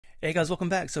Hey guys, welcome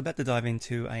back. So about to dive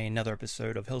into another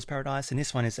episode of Hell's Paradise, and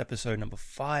this one is episode number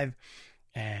 5,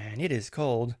 and it is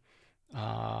called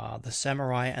The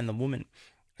Samurai and the Woman.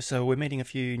 So we're meeting a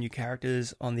few new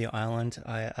characters on the island.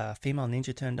 A female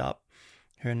ninja turned up.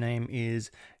 Her name is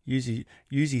Yuzi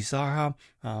Saha,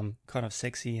 kind of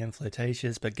sexy and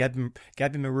flirtatious, but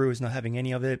Gabby Maru is not having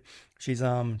any of it. She's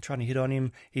trying to hit on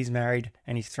him. He's married,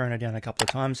 and he's thrown her down a couple of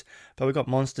times. But we've got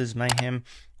monsters, mayhem,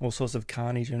 all sorts of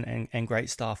carnage and great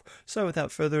stuff. So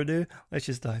without further ado, let's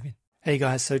just dive in. Hey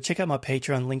guys, so check out my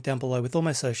Patreon, link down below with all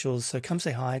my socials. So come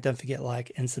say hi, don't forget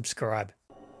like and subscribe.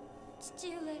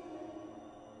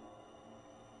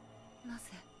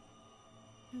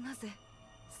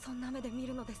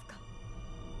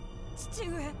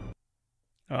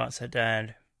 Oh, it's her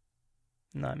dad.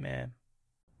 Nightmare.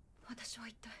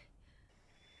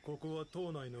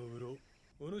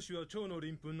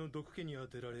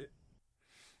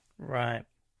 Right.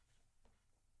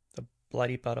 The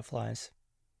bloody butterflies.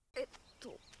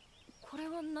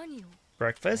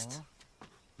 Breakfast?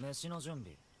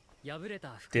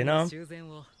 Dinner?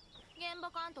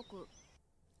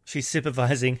 She's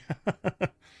supervising.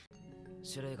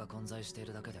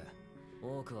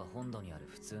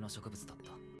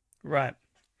 Right.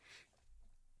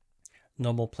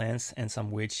 Normal plants and some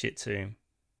weird shit too.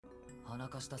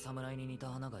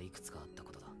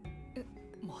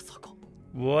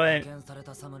 What?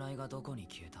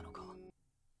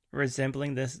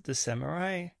 Resembling the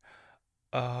samurai?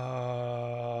 Oh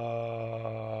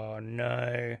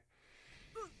no.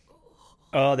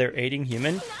 Oh, they're eating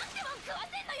human?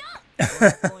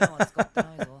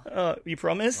 Oh, you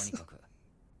promise?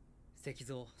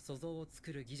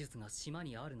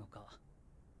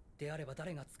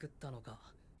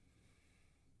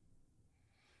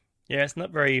 Yeah, it's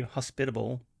not very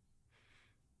hospitable.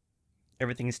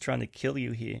 Everything is trying to kill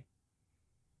you here.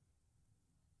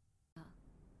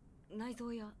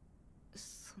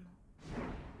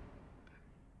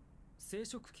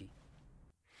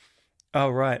 Oh,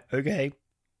 right, okay.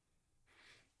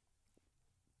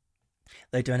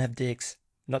 They don't have dicks.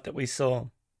 Not that we saw.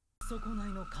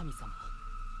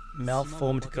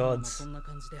 Malformed gods.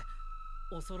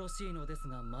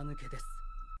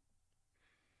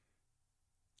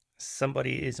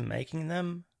 Somebody is making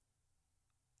them?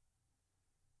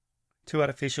 Too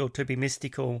artificial to be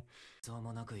mystical.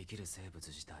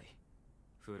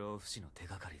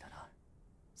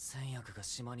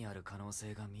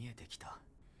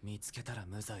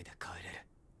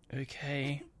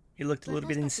 Okay. He looked a little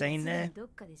bit insane there.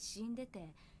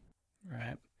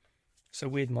 Right. So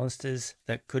weird monsters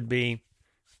that could be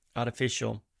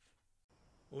artificial.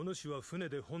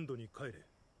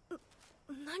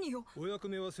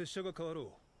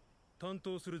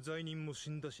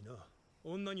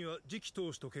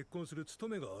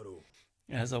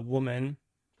 As a woman,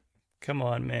 come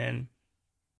on, man.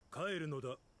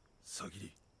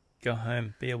 Go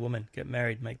home, be a woman, get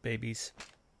married, make babies.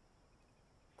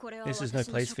 This is no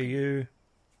place for you.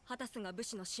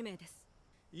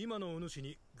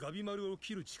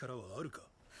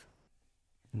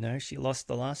 No, she lost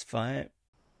the last fight.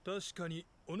 Oh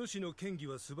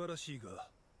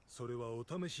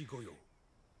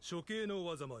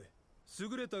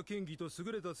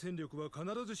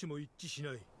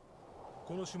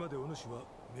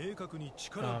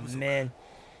man.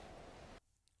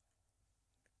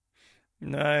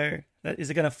 No, is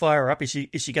it going to fire up? Is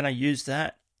she going to use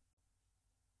that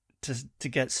to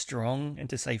get strong and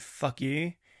to say fuck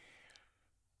you?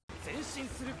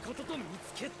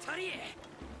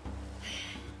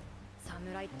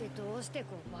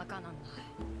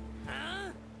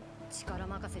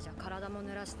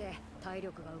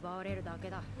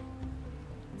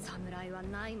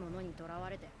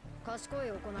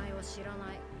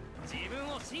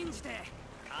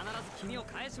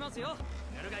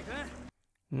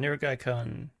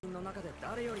 Nurugai-kun.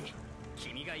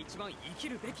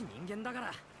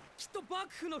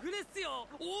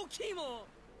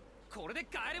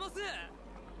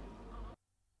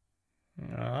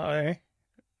 Oh.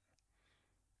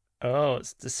 Oh,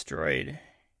 it's destroyed.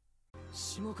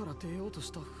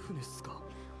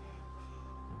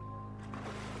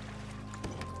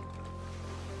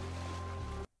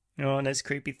 Oh, and there's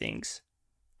creepy things.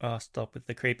 Oh, stop with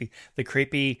the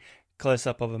creepy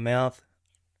close-up of a mouth.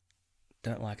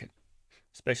 Don't like it.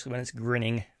 Especially when it's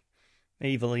grinning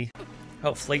evilly.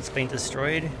 Oh, fleet's been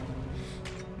destroyed.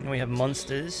 And we have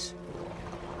monsters.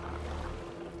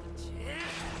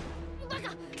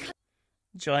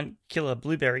 Giant killer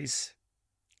blueberries.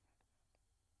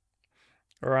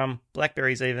 Or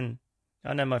blackberries even.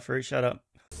 I know my fruit, shut up.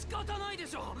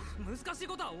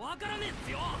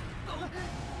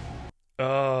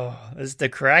 Oh, it's the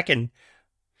Kraken.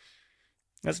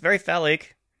 That's very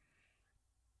phallic.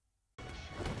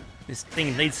 This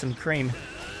thing needs some cream.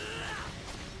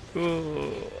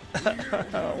 Ooh.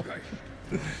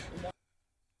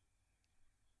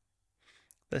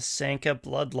 The Sanka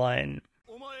bloodline.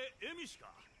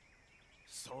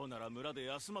 そうなら村で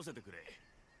休ませてくれ。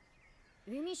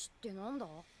エミシってなんだ？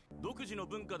独自の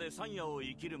文化で山野を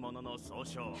生きる者の総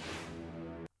称。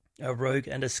A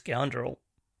rogue and a scoundrel.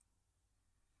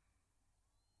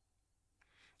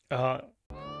 他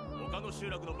の集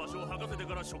落の場所を吐かせて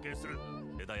から処刑する。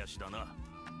枝やしだな。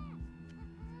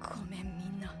ごめんみ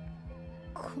んな。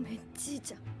ごめんじい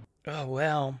ちゃん。Oh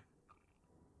wow.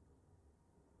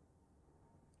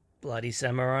 Bloody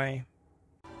samurai.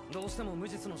 どうしても無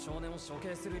実の少年を処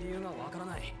刑する理由がわから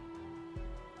ない。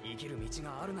生きる道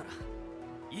があるなら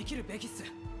生きるべきっす。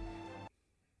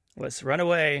 Let's run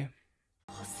away.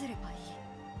 どうすればい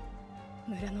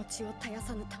い？村の血を絶や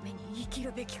さぬために生き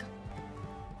るべきか。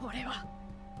俺は。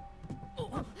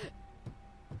Oh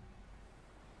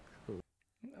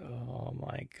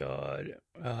my god.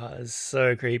 It's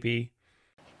so creepy.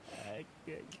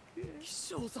 気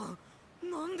象さん、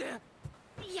なんで？や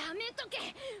めとけ。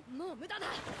もう無駄だ。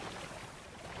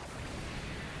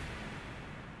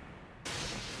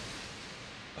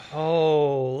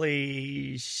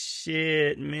Holy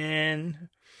shit, man.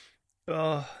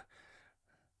 Oh.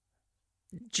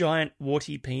 Giant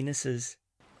warty penises.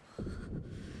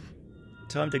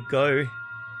 Time to go.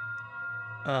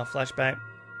 Ah, flashback.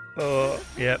 Oh,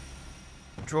 yep.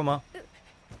 Trauma.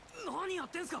 何やっ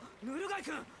てんすか、ヌルガイ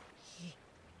君。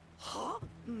は？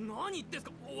何言ってんす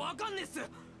か、わかんねえっす。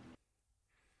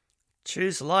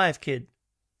 Choose life, kid.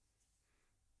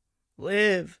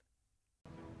 Live.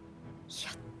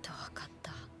 やっとわかっ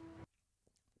た。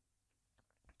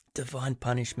Divine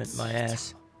punishment, my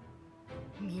ass.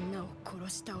 みんなを殺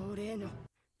したお礼の。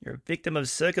 You're a victim of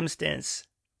circumstance.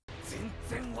 全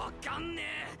然わかんねえ。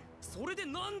それで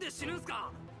なんで死ぬんす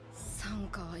か。山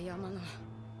川山の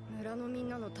村のみん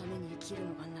なのために生きる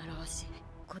のが習わし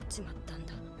こっちまったん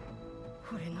だ。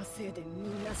俺のせいでみ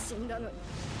んな死んだのに。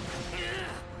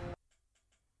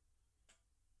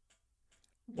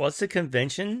What's the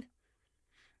convention?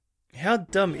 How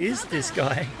dumb is this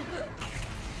guy?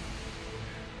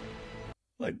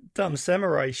 Like, dumb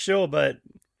samurai, sure, but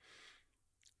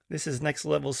this is next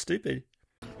level stupid.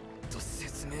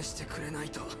 説明してくれない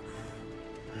と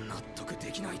納得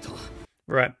できないと。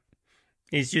 Right.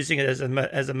 He's using it as a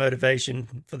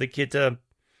motivation for the kid to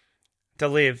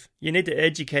live. You need to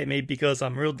educate me because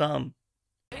I'm real dumb.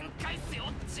 限界っすよ。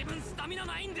自分スタミナ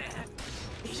ないんで。いい加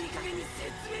減に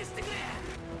説明してくれ。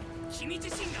君自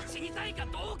身が死にたいか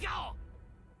どうかを。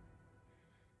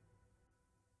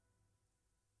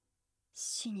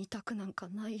死にたくなんか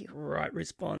ないよ。 Right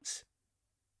response.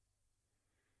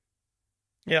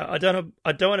 Yeah, I don't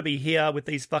want to be here with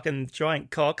these fucking giant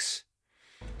cocks.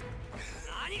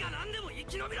 何が何でも生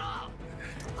き延びろ。あ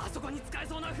そこに使え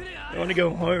そうな船があ I る。 want to go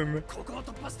home. ここを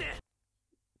突破して。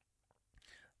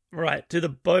 Right, to the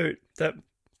boat. That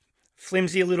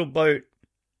flimsy little boat.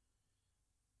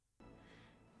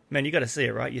 Man, you got to see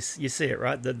it, right? You see it,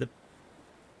 right? The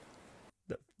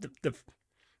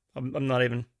I'm not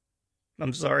even.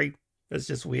 I'm sorry. That's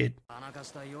just weird. 穴化し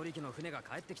た与力の船が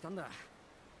帰ってきたんだ。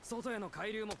外への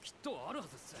海流もきっとあるは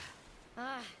ずっす。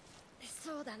ああ、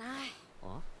そうだな。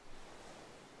あ？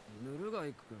ヌルガ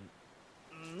イ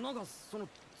君、なんかその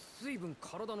随分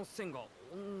体の線が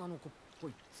女の子っぽ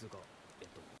いっつうか、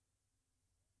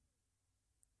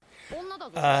女だ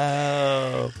ぞ。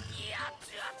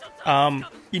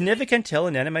You never can tell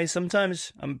in anime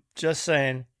sometimes. I'm just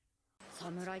saying.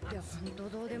 侍って本当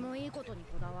どうでもいいことに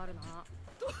こだわるな。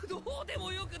どうで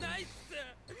もよくないっす。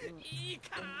いい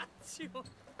からちを。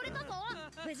俺こ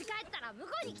そ無事帰ったら向こ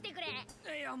うに来てくれ。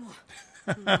いやもう、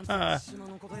なんせ島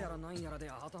のことやらなんやらで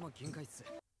頭限界っす。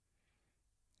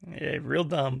 Yeah, real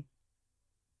dumb.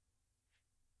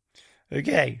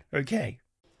 Okay.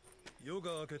 夜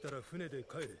が明けたら船で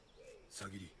帰れ、さ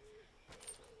ぎり。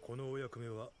このお役目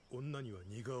は女には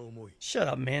荷が重い。 Shut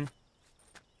up, man.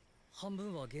 半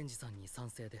分は源氏さんに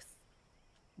賛成です。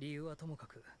理由はともか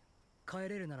く、帰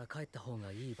れるなら帰った方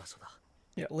がいい場所だ。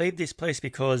Yeah, leave this place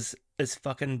because it's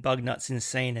fucking bug nuts,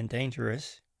 insane, and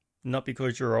dangerous. Not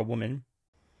because you're a woman.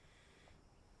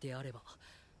 であれば、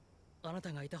あな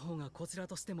たがいた方がこちら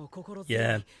としても心強い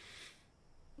Yeah.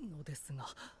 のですが。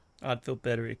 I'd feel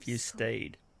better if you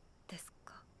stayed. です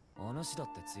か。お主だっ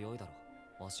て強いだ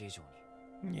ろ、わし以上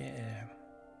に。 Yeah.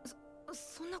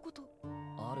 そんなこと。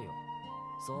あるよ。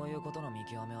そういうことの見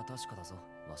極めは確かだぞ、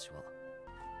わしは。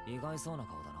意外そうな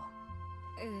顔だな。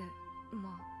ええ、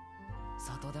まあ。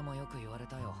里でもよく言われ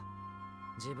たよ。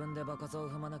自分で場数を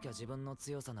踏まなきゃ自分の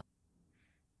強さな。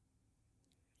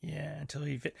 Yeah, until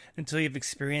you've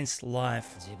experienced life,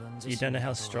 自分自 you 身 don't know の how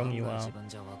こと strong は you 案外 are. 自分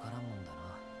じゃわからんもんだな。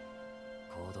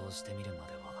行動してみるま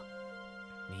では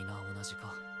皆同じ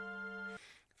か。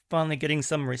 Finally getting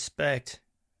some respect,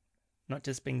 not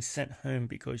just being sent home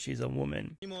because she's a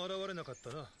woman. 何も現れなかった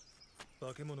な。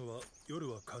化け物は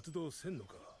夜は活動せんの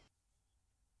か。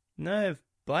 No,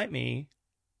 bite me.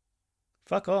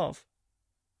 Fuck off.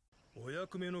 お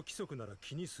役目の規則なら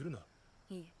気にするな。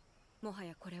いえ、もは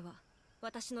やこれは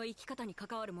私の生き方に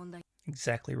関わる問題。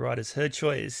 Exactly right, it's her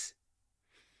choice.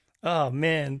 Oh,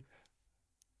 man.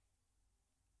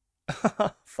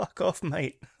 Fuck off,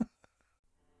 mate.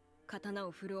 刀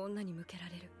を振る女に向けら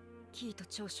れるキーと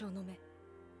嘲笑の目。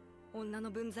女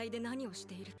の分際で何をし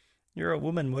ている。 You're a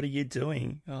woman, what are you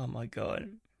doing? Oh my god.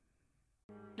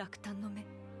 落胆の目。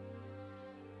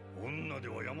女で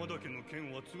は山田家の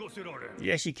剣は継がせられん。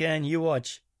 Yes, you can, you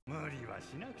watch. 無理は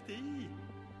しなくていい。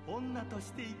女と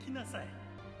して生きなさい。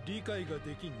理解が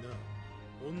できんな。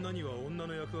女には女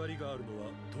の役割があるの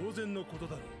は当然のこと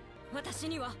だろう。私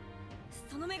には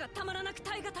その目がたまらなく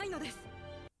耐え難いのです。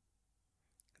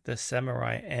 The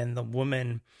samurai and the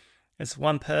woman. It's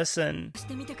one person. し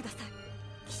てみてください。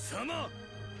貴様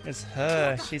It's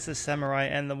her. She's the samurai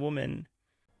and the woman.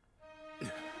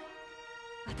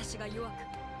 私が弱く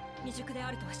未熟で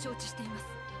あるとは承知しています。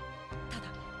ただ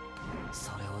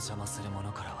それを邪魔する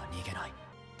者からは逃げない。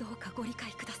どうかご理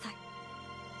解ください。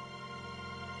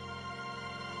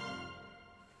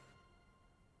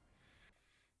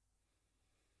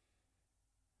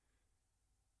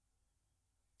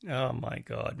 Oh my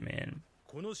god, man.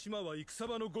 この島は戦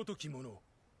場のごときもの。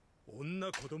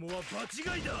女子供は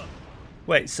場違いだ。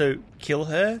 Wait, so kill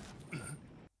her?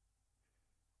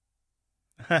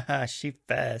 Haha, she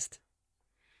fast.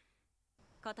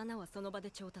 刀はその場で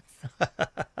調達。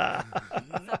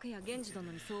昨夜源氏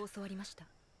殿にそう教わりました。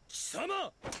貴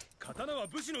様刀は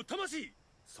武士の魂。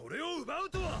それを奪う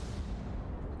とは。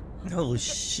 Oh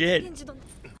shit. 源氏殿。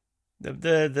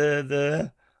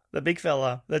 The big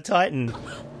fella, the Titan.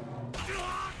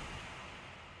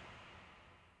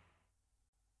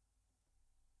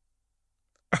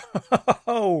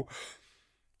 Oh,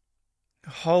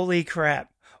 holy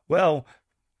crap. Well,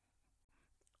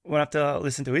 won't have to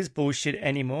listen to his bullshit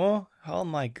anymore. Oh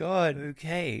my god.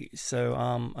 Okay, so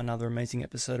another amazing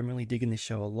episode. I'm really digging this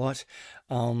show a lot.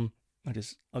 I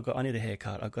need a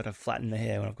haircut. I've got to flatten the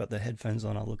hair when I've got the headphones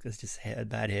on. I look, it's just a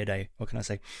bad hair day. What can I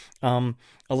say? I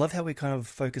love how we kind of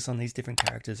focus on these different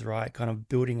characters, right? Kind of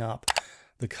building up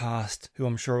the cast, who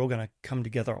I'm sure are all going to come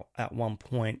together at one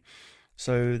point.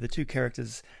 So the two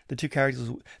characters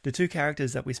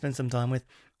that we spend some time with,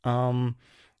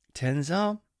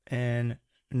 Tenza and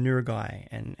Nurugai,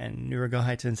 and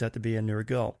Nurugai turns out to be a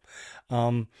Nurugirl.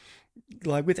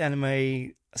 Like with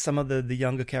anime, some of the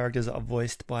younger characters are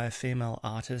voiced by female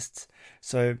artists,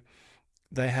 so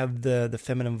they have the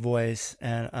feminine voice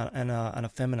and an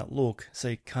effeminate look, so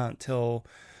you can't tell.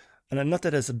 And not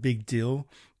that it's a big deal,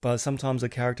 but sometimes a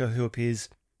character who appears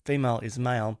female is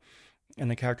male, and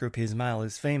the character who appears male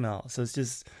is female. So it's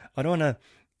just, I don't want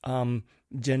to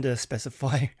gender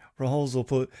specify roles or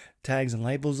put tags and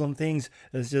labels on things.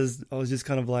 It's just, I was just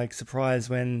kind of like surprised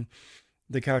when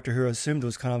the character who I assumed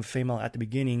was kind of female at the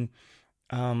beginning,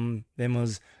 then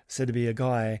was said to be a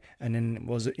guy, and then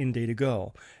was indeed a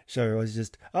girl. So I was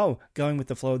just, going with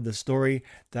the flow of the story.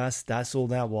 That's all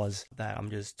that was. That I'm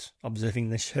just observing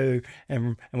the show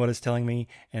and what it's telling me,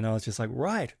 and I was just like,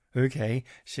 right, okay.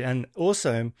 And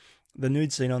also the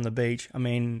nude scene on the beach. I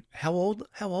mean, how old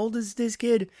is this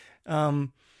kid?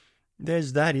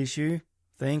 There's that issue.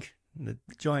 Think the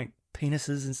giant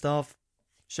penises and stuff.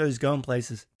 Show's going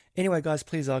places. Anyway, guys,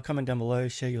 please comment down below,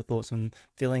 share your thoughts and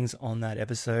feelings on that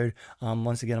episode.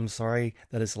 Once again, I'm sorry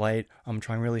that it's late. I'm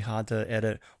trying really hard to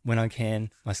edit when I can.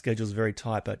 My schedule's very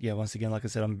tight, but yeah, once again, like I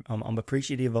said, I'm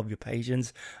appreciative of your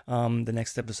patience. The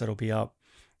next episode will be up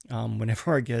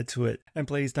whenever I get to it. And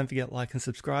please don't forget, like and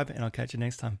subscribe, and I'll catch you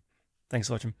next time. Thanks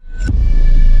for watching.